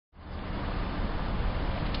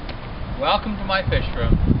Welcome to my fish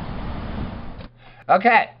room.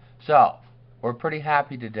 Okay, so we're pretty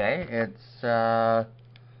happy today. It's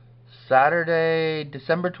Saturday,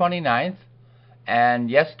 December 29th,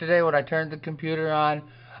 and yesterday when I turned the computer on,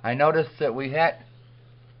 I noticed that we hit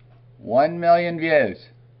 1 million views.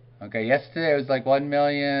 Okay, yesterday it was like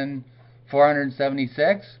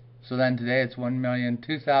 1,476,000, so then today it's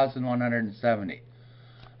 1,02,170.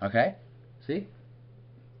 Okay, see?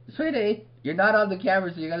 Sweetie, you're not on the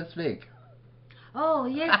camera, so you gotta speak. Oh,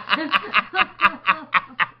 yes.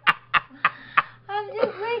 I'm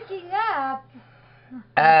just waking up.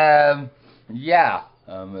 Yeah.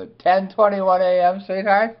 At 10:21 a.m.,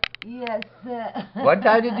 sweetheart? Yes. What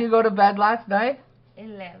time did you go to bed last night?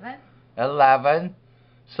 11. 11.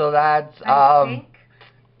 So that's, I think.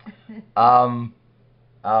 11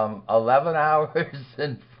 hours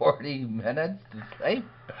and 40 minutes to sleep.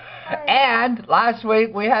 And last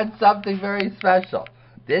week we had something very special.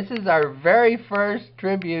 This is our very first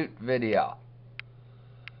tribute video.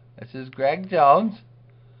 This is Greg Jones.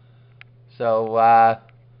 So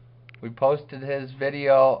we posted his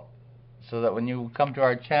video so that when you come to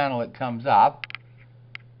our channel it comes up.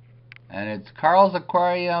 And it's Carl's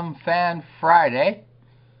Aquarium Fan Friday.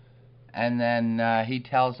 And then he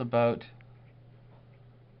tells about...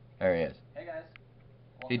 There he is. Hey guys.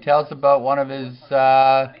 He tells about one of his...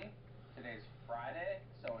 Today's Friday,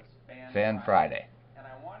 so it's Fan Friday. And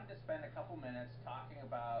I wanted to spend a couple minutes talking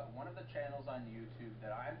about one of the channels on YouTube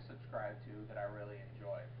that I'm subscribed to that I really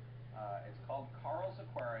enjoy. It's called Carl's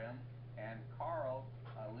Aquarium, and Carl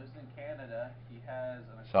lives in Canada. He has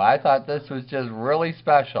an So I thought this was just really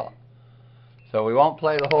special. So we won't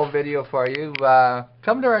play the whole video for you.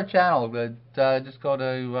 Come to our channel, but just go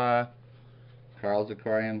to Carl's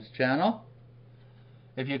Aquarium's channel.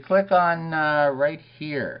 If you click on right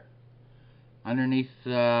here, underneath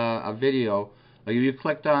a video, like if you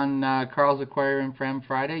clicked on Carl's Aquarium Fan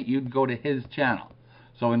Friday, you'd go to his channel.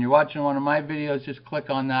 So when you're watching one of my videos, just click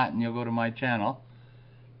on that and you'll go to my channel.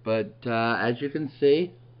 But as you can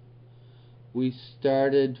see, we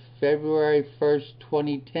started February 1st,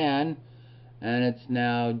 2010, and it's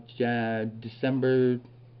now December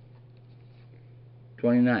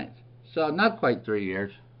 29th. So not quite 3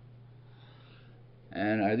 years.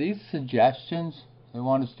 And are these suggestions? They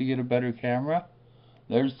want us to get a better camera?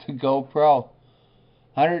 There's the GoPro.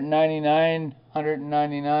 199,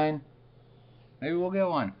 199. Maybe we'll get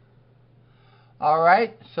one.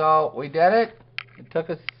 Alright, so we did it. It took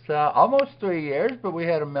us almost 3 years, but we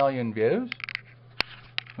had 1 million views.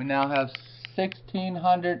 We now have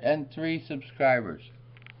 1,603 subscribers.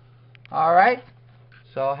 Alright,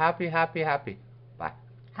 so happy, happy, happy. Bye.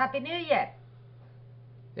 Happy New Year.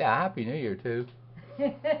 Yeah, Happy New Year too.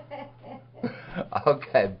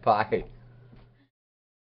 Okay, bye.